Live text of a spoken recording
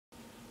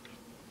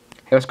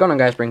Hey, what's going on,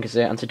 guys? Brinkers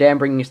here, and today I'm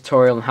bringing you a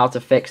tutorial on how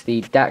to fix the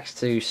DEX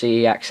to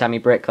CEX Semi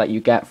Brick that you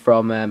get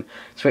from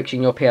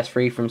switching your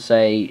PS3 from,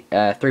 say,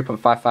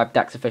 3.55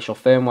 DEX official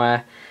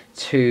firmware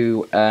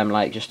to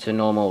like just to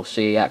normal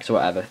CEX or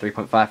whatever,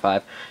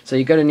 3.55. So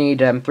you're going to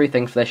need three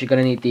things for this. You're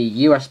going to need a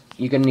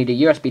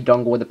USB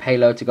dongle with a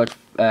payload to go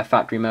to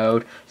factory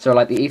mode. So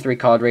like the E3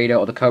 card reader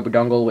or the Cobra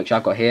dongle, which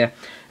I've got here.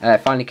 It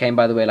finally came,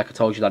 by the way, like I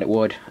told you that it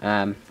would.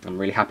 I'm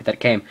really happy that it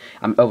came.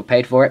 I'm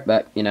overpaid for it,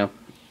 but you know.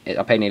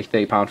 I paid nearly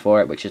 £30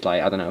 for it, which is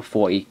like, I don't know,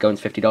 40 going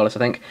to $50 I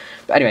think.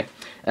 But anyway,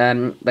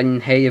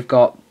 then here you've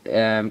got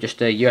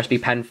just a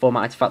USB pen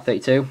formatted to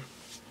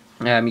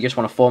FAT32. You just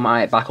want to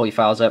format it, back all your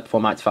files up,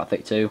 format it to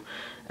FAT32,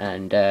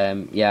 and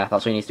yeah,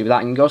 that's what you need to do with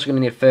that. And you're also going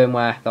to need a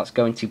firmware that's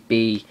going to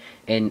be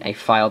in a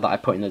file that I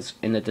put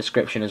in the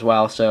description as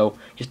well. So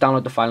just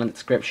download the file in the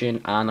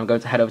description, and I'm going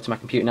to head over to my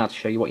computer now to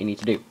show you what you need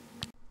to do.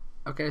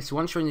 Okay, so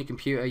once you're on your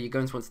computer, you're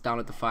going to want to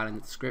download the file in the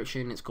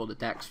description. It's called the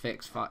DEX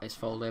fix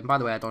folder. And by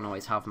the way, I don't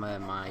always have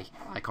my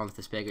icons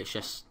this big. It's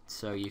just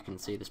so you can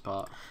see this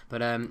part.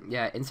 But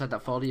yeah, inside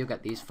that folder, you'll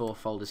get these four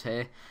folders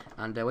here.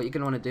 And what you're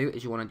going to want to do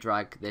is you want to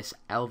drag this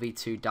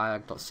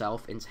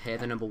lv2diag.self into here,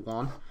 the number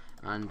 1.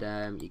 And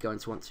you're going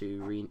to want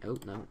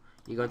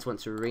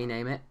to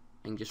rename it.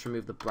 And just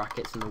remove the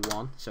brackets and the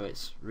 1, so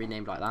it's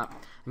renamed like that.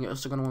 And you're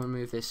also going to want to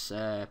move this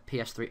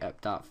PS3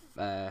 up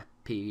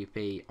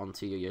PVP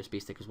onto your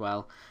USB stick as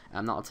well.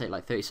 That'll take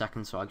like 30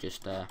 seconds, so I'll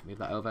just move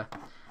that over.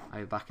 I'll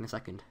be back in a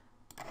second.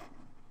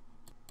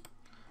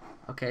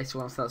 Okay, so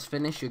once that's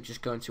finished, you're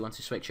just going to want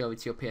to switch over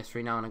to your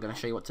PS3 now, and I'm going to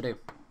show you what to do.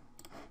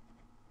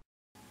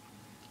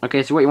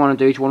 Okay, so what you want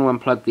to do is you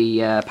want to unplug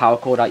the power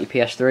cord out your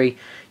PS3.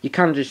 You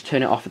can just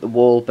turn it off at the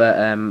wall, but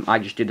I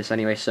just do this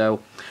anyway.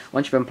 So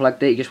once you've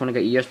unplugged it, you just want to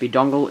get your USB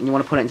dongle and you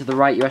want to put it into the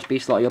right USB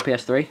slot of your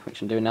PS3,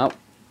 which I'm doing now.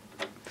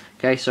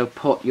 Okay, so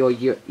put your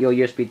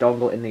USB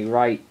dongle in the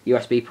right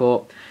USB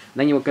port.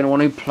 Then you're going to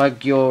want to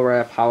plug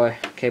your power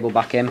cable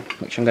back in,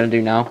 which I'm going to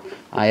do now.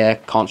 I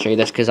can't show you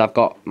this because I've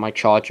got my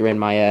charger in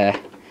my in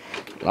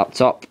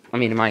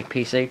my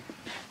PC.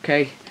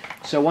 Okay,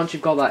 so once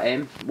you've got that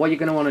in, what you're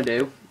going to want to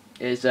do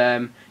is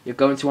you're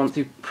going to want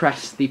to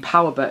press the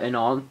power button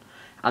on,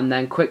 and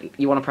then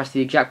you want to press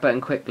the eject button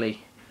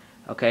quickly.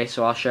 Okay,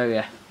 so I'll show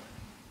you.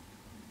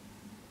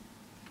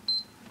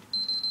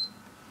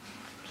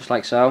 Just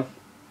like so.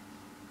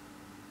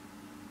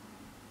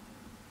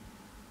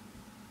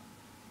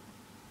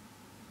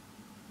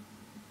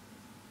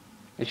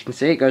 As you can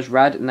see, it goes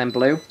red and then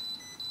blue.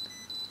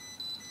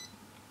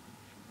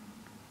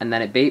 And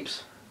then it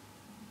beeps.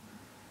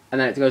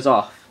 And then it goes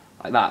off,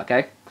 like that,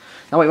 okay?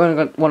 Now what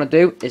you want to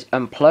do is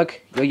unplug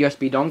your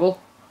USB dongle,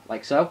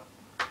 like so.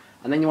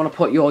 And then you want to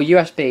put your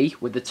USB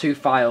with the two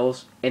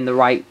files in the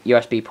right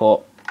USB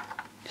port,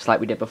 just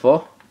like we did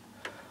before.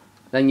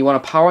 Then you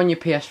want to power on your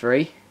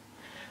PS3.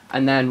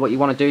 And then what you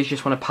want to do is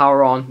just want to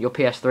power on your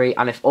PS3.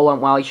 And if all went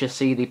well, you should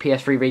see the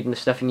PS3 reading the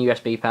stuff in the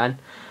USB pen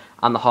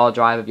and the hard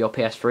drive of your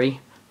PS3.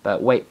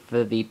 But wait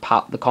for the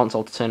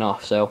console to turn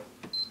off, so...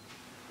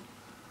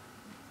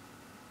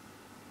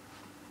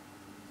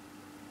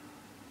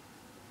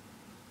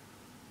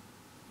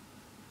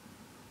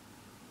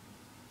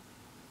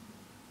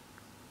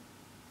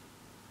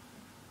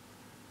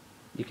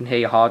 You can hear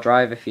your hard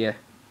drive if you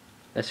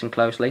listen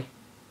closely.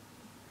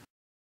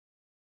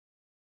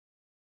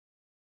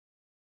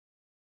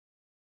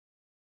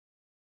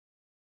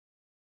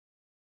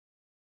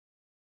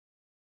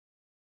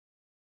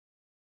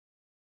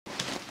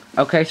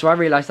 Okay, so I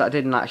realised that I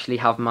didn't actually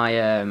have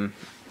my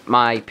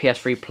my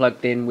PS3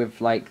 plugged in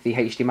with like the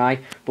HDMI.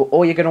 But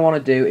all you're going to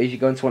want to do is you're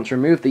going to want to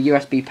remove the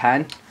USB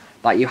pen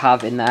that you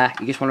have in there.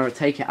 You just want to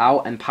take it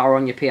out and power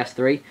on your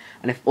PS3.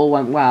 And if all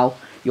went well,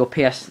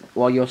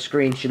 your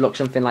screen should look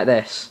something like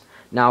this.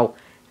 Now,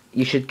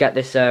 you should get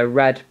this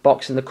red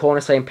box in the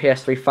corner saying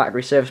PS3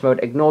 factory service mode.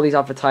 Ignore these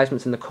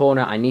advertisements in the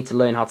corner. I need to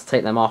learn how to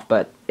take them off,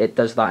 but it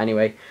does that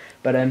anyway.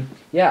 But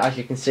yeah, as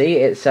you can see,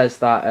 it says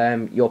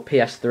that your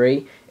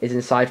PS3 is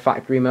inside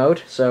factory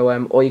mode. So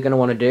all you're going to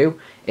want to do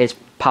is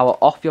power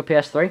off your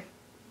PS3.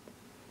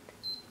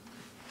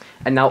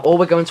 And now all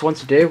we're going to want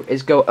to do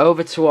is go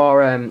over to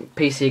our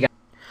PC again.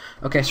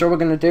 Okay, so what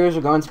we're going to do is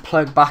we're going to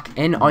plug back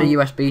in our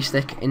USB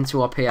stick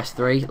into our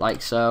PS3,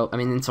 like so.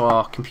 Into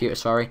our computer,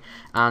 sorry.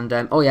 And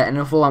oh yeah, and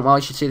if all went well,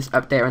 you should see this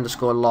update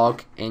underscore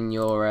log in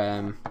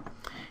your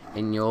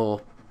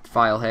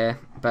file here.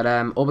 But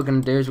all we're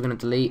going to do is we're going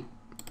to delete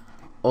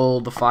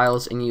all the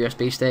files in your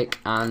USB stick,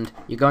 and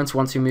you're going to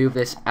want to move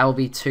this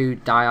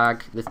LV2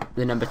 diag,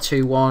 the number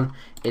 2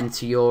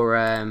 into your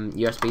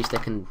USB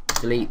stick, and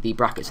delete the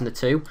brackets in the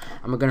 2.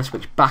 And we're going to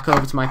switch back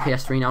over to my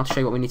PS3 now to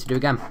show you what we need to do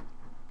again.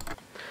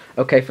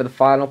 Okay, for the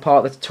final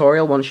part of the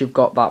tutorial, once you've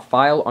got that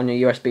file on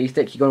your USB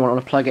stick, you're going to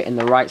want to plug it in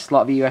the right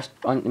slot of your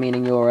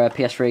your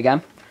PS3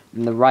 again,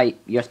 in the right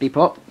USB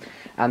port.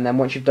 And then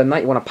once you've done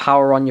that, you want to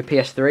power on your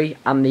PS3,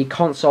 and the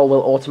console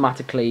will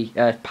automatically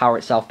power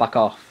itself back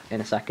off in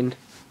a second.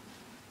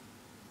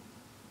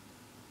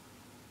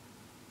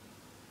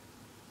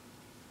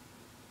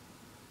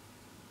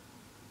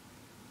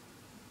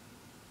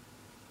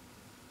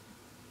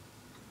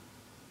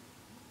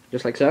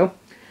 just like so.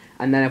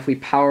 And then if we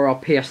power our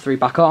PS3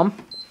 back on,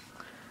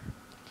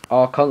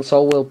 our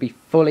console will be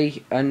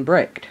fully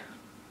unbricked.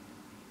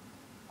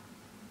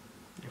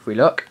 If we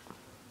look,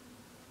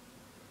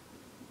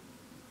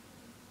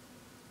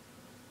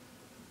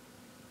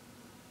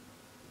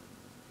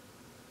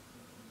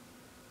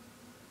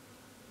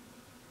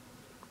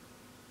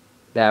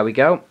 there we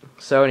go.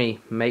 Sony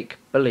make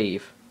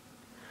believe.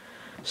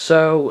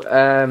 So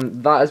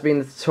that has been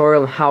the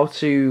tutorial on how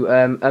to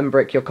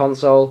unbrick your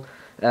console.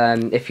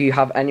 If you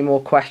have any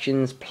more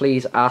questions,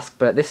 please ask.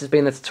 But this has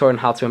been the tutorial on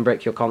how to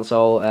unbrick your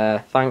console.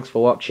 Thanks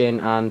for watching,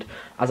 and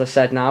as I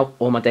said now,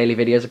 all my daily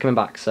videos are coming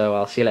back. So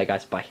I'll see you later,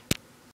 guys. Bye.